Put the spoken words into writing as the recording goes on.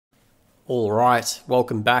Alright,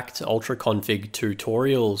 welcome back to UltraConfig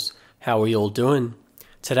Tutorials. How are you all doing?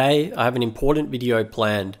 Today I have an important video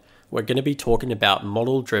planned. We're going to be talking about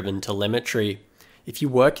model-driven telemetry. If you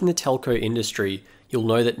work in the telco industry, you'll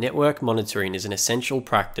know that network monitoring is an essential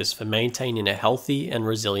practice for maintaining a healthy and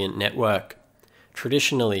resilient network.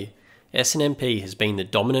 Traditionally, SNMP has been the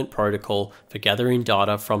dominant protocol for gathering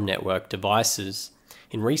data from network devices.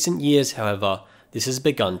 In recent years, however, this has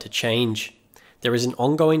begun to change. There is an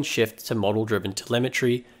ongoing shift to model-driven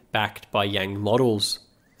telemetry backed by Yang models.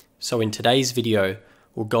 So in today's video,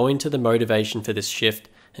 we'll go into the motivation for this shift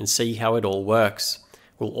and see how it all works.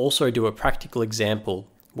 We'll also do a practical example.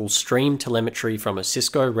 We'll stream telemetry from a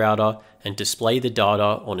Cisco router and display the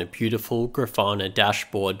data on a beautiful Grafana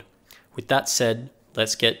dashboard. With that said,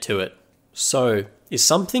 let's get to it. So, is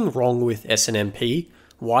something wrong with SNMP?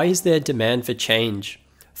 Why is there demand for change?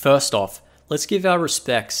 First off, let's give our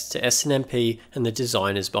respects to SNMP and the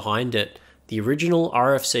designers behind it. The original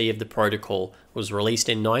RFC of the protocol was released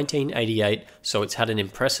in 1988, so it's had an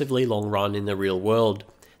impressively long run in the real world.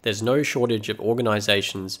 There's no shortage of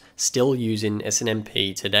organizations still using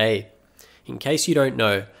SNMP today. In case you don't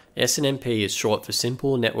know, SNMP is short for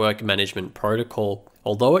Simple Network Management Protocol.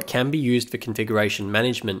 Although it can be used for configuration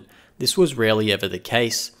management, this was rarely ever the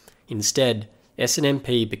case. Instead,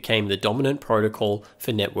 SNMP became the dominant protocol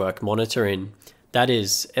for network monitoring. That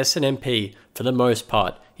is, SNMP, for the most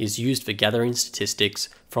part, is used for gathering statistics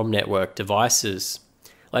from network devices.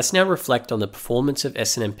 Let's now reflect on the performance of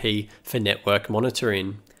SNMP for network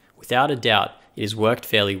monitoring. Without a doubt, it has worked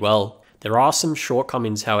fairly well. There are some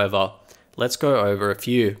shortcomings, however. Let's go over a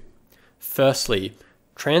few. Firstly,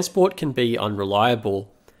 transport can be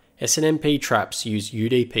unreliable. SNMP traps use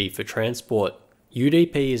UDP for transport.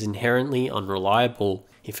 UDP is inherently unreliable.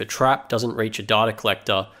 If a trap doesn't reach a data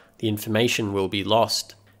collector, the information will be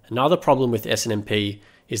lost. Another problem with SNMP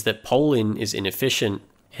is that polling is inefficient.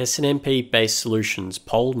 SNMP-based solutions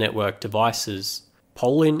poll network devices.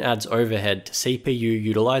 Polling adds overhead to CPU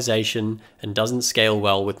utilization and doesn't scale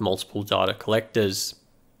well with multiple data collectors.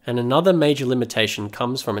 And another major limitation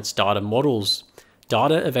comes from its data models.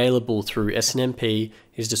 Data available through SNMP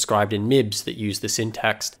is described in MIBs that use the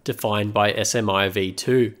syntax defined by SMI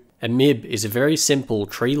v2. A MIB is a very simple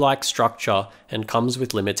tree-like structure and comes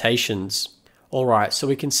with limitations. Alright, so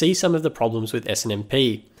we can see some of the problems with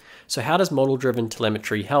SNMP. So how does model-driven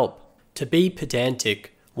telemetry help? To be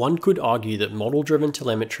pedantic, one could argue that model-driven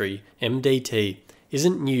telemetry, MDT,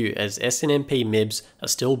 isn't new as SNMP MIBs are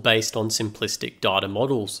still based on simplistic data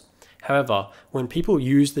models. However, when people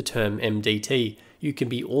use the term MDT, you can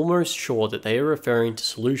be almost sure that they are referring to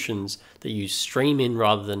solutions that use stream-in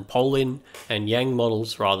rather than poll-in and Yang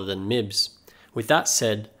models rather than MIBs. With that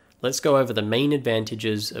said, let's go over the main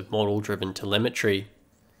advantages of model-driven telemetry.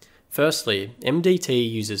 Firstly, MDT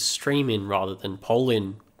uses stream-in rather than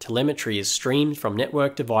poll-in. Telemetry is streamed from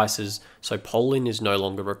network devices, so poll-in is no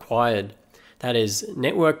longer required. That is,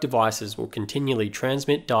 network devices will continually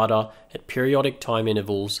transmit data at periodic time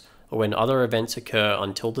intervals or when other events occur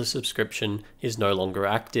until the subscription is no longer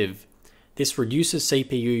active. This reduces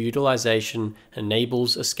CPU utilization and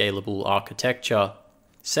enables a scalable architecture.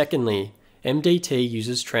 Secondly, MDT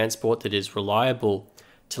uses transport that is reliable.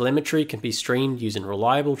 Telemetry can be streamed using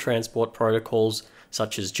reliable transport protocols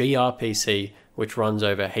such as gRPC, which runs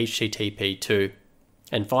over HTTP2.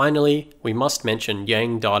 And finally, we must mention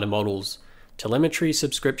Yang data models. Telemetry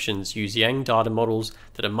subscriptions use Yang data models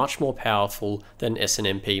that are much more powerful than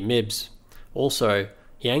SNMP MIBs. Also,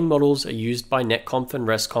 Yang models are used by netconf and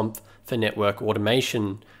restconf for network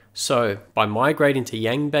automation. So, by migrating to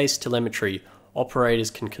Yang-based telemetry,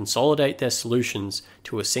 operators can consolidate their solutions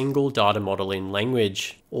to a single data modeling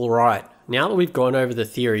language. Alright, now that we've gone over the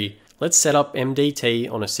theory, let's set up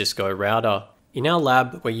MDT on a Cisco router. In our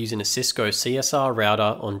lab, we're using a Cisco CSR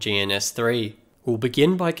router on GNS3. We'll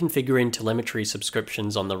begin by configuring telemetry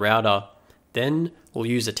subscriptions on the router. Then, we'll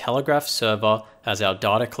use a Telegraf server as our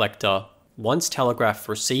data collector. Once Telegraf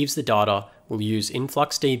receives the data, we'll use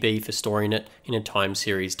InfluxDB for storing it in a time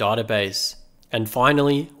series database. And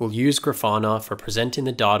finally, we'll use Grafana for presenting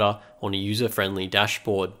the data on a user-friendly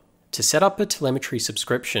dashboard. To set up a telemetry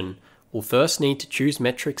subscription, we'll first need to choose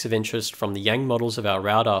metrics of interest from the Yang models of our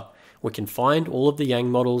router. We can find all of the Yang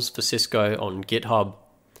models for Cisco on GitHub.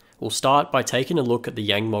 We'll start by taking a look at the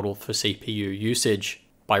Yang model for CPU usage.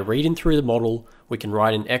 By reading through the model, we can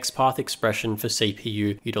write an XPath expression for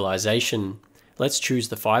CPU utilization. Let's choose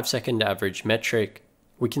the 5-second average metric.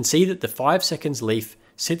 We can see that the 5 seconds leaf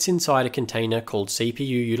sits inside a container called CPU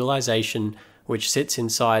utilization, which sits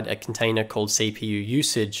inside a container called CPU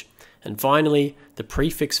usage. And finally, the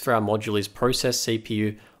prefix for our module is process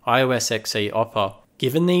CPU IOSXE Opera,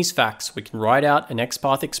 Given these facts, we can write out an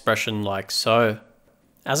XPath expression like so.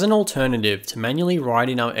 As an alternative to manually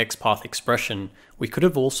writing our XPath expression, we could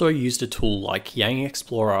have also used a tool like Yang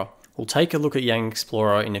Explorer. We'll take a look at Yang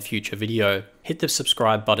Explorer in a future video. Hit the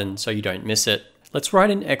subscribe button so you don't miss it. Let's write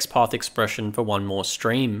an XPath expression for one more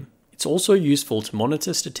stream. It's also useful to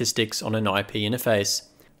monitor statistics on an IP interface.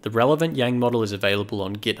 The relevant Yang model is available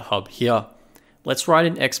on GitHub here. Let's write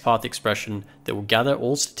an XPath expression that will gather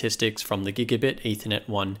all statistics from the Gigabit Ethernet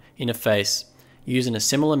 1 interface. Using a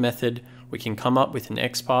similar method, we can come up with an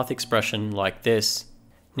XPath expression like this.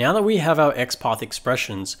 Now that we have our XPath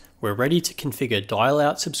expressions, we're ready to configure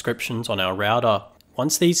dial-out subscriptions on our router.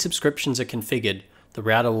 Once these subscriptions are configured, the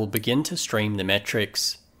router will begin to stream the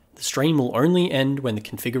metrics. The stream will only end when the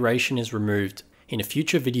configuration is removed. In a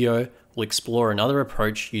future video, we'll explore another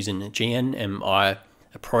approach using SNMP,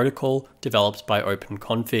 a protocol developed by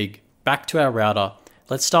OpenConfig. Back to our router,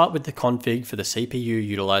 let's start with the config for the CPU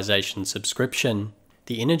utilization subscription.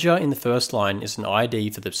 The integer in the first line is an ID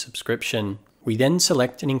for the subscription. We then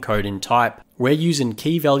select an encode-in type. We're using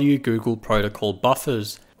key-value Google Protocol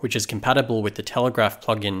buffers, which is compatible with the Telegraf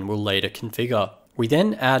plugin we'll later configure. We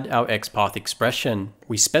then add our XPath expression.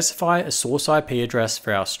 We specify a source IP address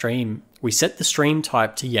for our stream. We set the stream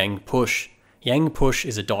type to Yang Push. Yang Push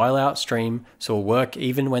is a dial-out stream, so will work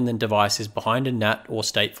even when the device is behind a NAT or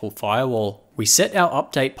stateful firewall. We set our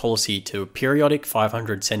update policy to a periodic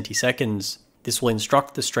 500 centiseconds. This will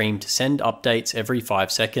instruct the stream to send updates every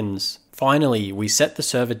 5 seconds. Finally, we set the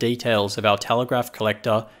server details of our Telegraf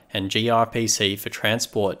collector and gRPC for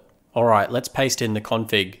transport. Alright, let's paste in the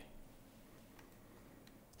config.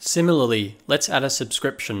 Similarly, let's add a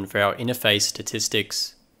subscription for our interface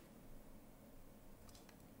statistics.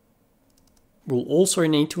 We'll also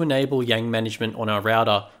need to enable Yang management on our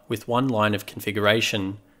router with one line of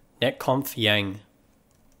configuration, netconf Yang.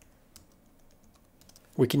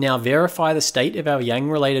 We can now verify the state of our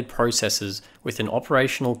Yang-related processes with an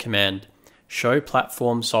operational command, show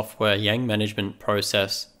platform software Yang management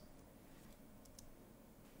process.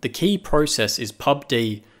 The key process is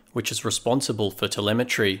pubd, which is responsible for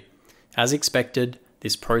telemetry. As expected,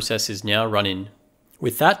 this process is now running.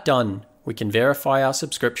 With that done, we can verify our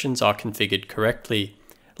subscriptions are configured correctly.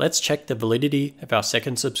 Let's check the validity of our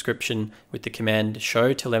second subscription with the command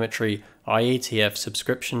show telemetry IETF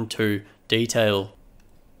subscription to detail.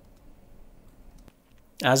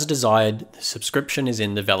 As desired, the subscription is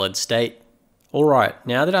in the valid state. Alright,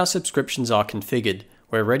 now that our subscriptions are configured,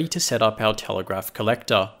 we're ready to set up our Telegraf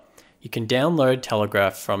collector. You can download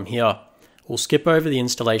Telegraf from here. We'll skip over the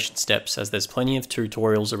installation steps as there's plenty of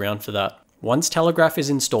tutorials around for that. Once Telegraf is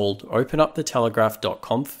installed, open up the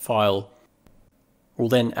telegraf.conf file. We'll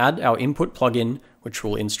then add our input plugin, which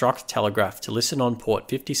will instruct Telegraf to listen on port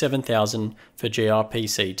 57000 for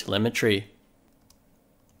gRPC telemetry.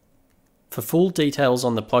 For full details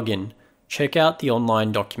on the plugin, check out the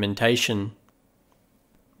online documentation.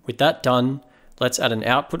 With that done, let's add an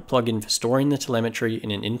output plugin for storing the telemetry in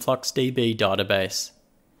an InfluxDB database.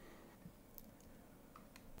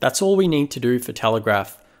 That's all we need to do for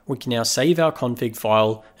Telegraf. We can now save our config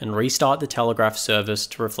file and restart the Telegraf service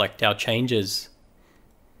to reflect our changes.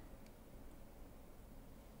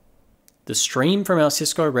 The stream from our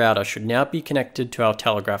Cisco router should now be connected to our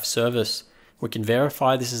Telegraf service. We can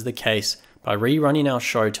verify this is the case by rerunning our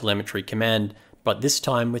show telemetry command, but this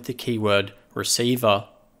time with the keyword receiver.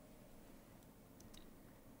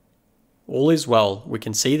 All is well, we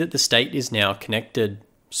can see that the state is now connected.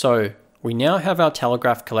 So, we now have our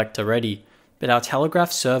Telegraf collector ready, but our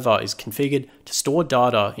Telegraf server is configured to store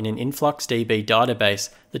data in an InfluxDB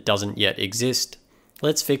database that doesn't yet exist.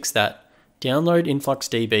 Let's fix that. Download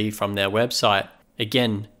InfluxDB from their website.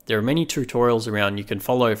 Again, there are many tutorials around you can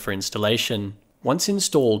follow for installation. Once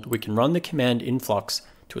installed, we can run the command influx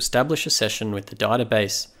to establish a session with the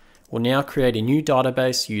database. We'll now create a new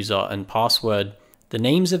database user and password. The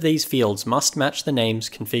names of these fields must match the names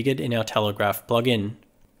configured in our Telegraf plugin.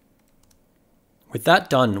 With that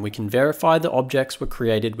done, we can verify the objects were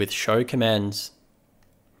created with show commands.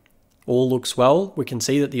 All looks well, we can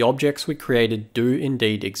see that the objects we created do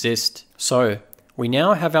indeed exist. So, we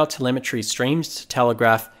now have our telemetry streamed to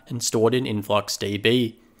Telegraf and stored in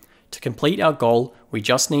InfluxDB. To complete our goal, we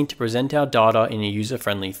just need to present our data in a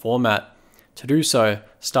user-friendly format. To do so,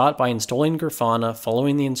 start by installing Grafana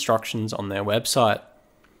following the instructions on their website.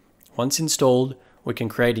 Once installed, we can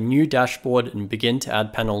create a new dashboard and begin to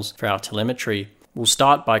add panels for our telemetry. We'll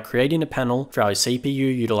start by creating a panel for our CPU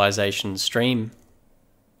utilization stream.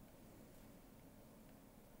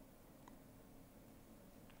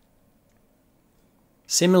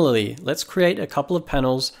 Similarly, let's create a couple of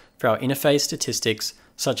panels for our interface statistics,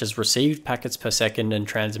 such as received packets per second and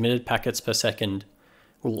transmitted packets per second.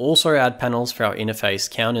 We'll also add panels for our interface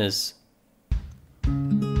counters.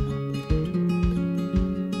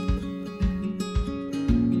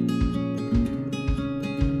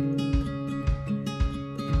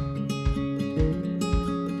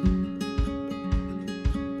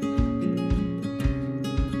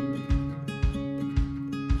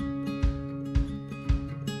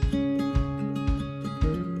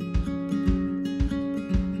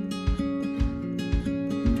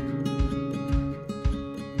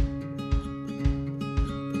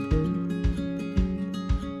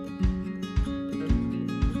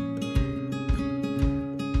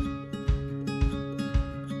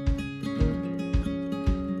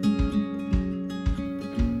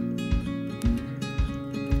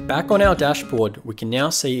 Back on our dashboard, we can now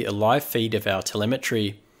see a live feed of our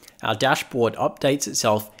telemetry. Our dashboard updates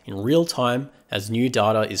itself in real time as new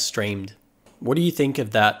data is streamed. What do you think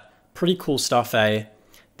of that? Pretty cool stuff, eh?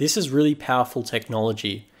 This is really powerful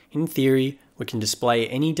technology. In theory, we can display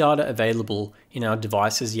any data available in our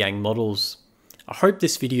device's Yang models. I hope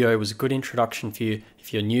this video was a good introduction for you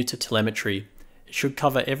if you're new to telemetry. It should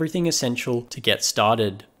cover everything essential to get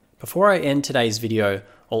started. Before I end today's video,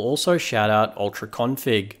 I'll also shout out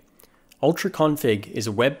UltraConfig. UltraConfig is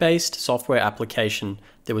a web-based software application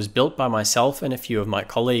that was built by myself and a few of my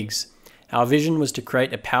colleagues. Our vision was to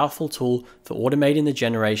create a powerful tool for automating the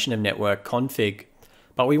generation of network config.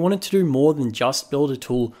 But we wanted to do more than just build a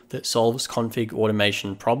tool that solves config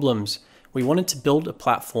automation problems. We wanted to build a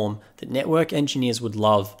platform that network engineers would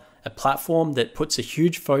love, a platform that puts a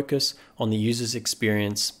huge focus on the user's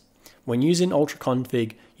experience. When using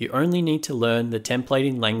UltraConfig, you only need to learn the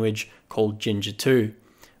templating language called Ginger 2.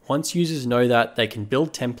 Once users know that, they can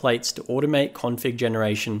build templates to automate config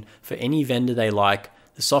generation for any vendor they like.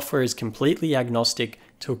 The software is completely agnostic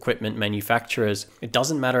to equipment manufacturers. It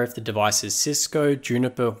doesn't matter if the device is Cisco,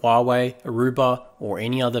 Juniper, Huawei, Aruba, or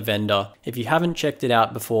any other vendor. If you haven't checked it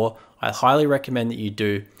out before, I highly recommend that you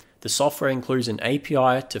do. The software includes an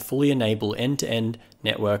API to fully enable end-to-end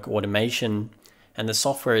network automation, and the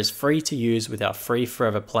software is free to use with our free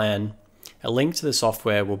forever plan. A link to the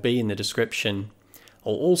software will be in the description.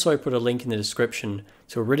 I'll also put a link in the description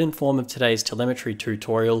to a written form of today's telemetry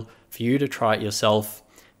tutorial for you to try it yourself.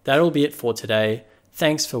 That'll be it for today.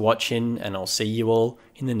 Thanks for watching, and I'll see you all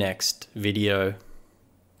in the next video.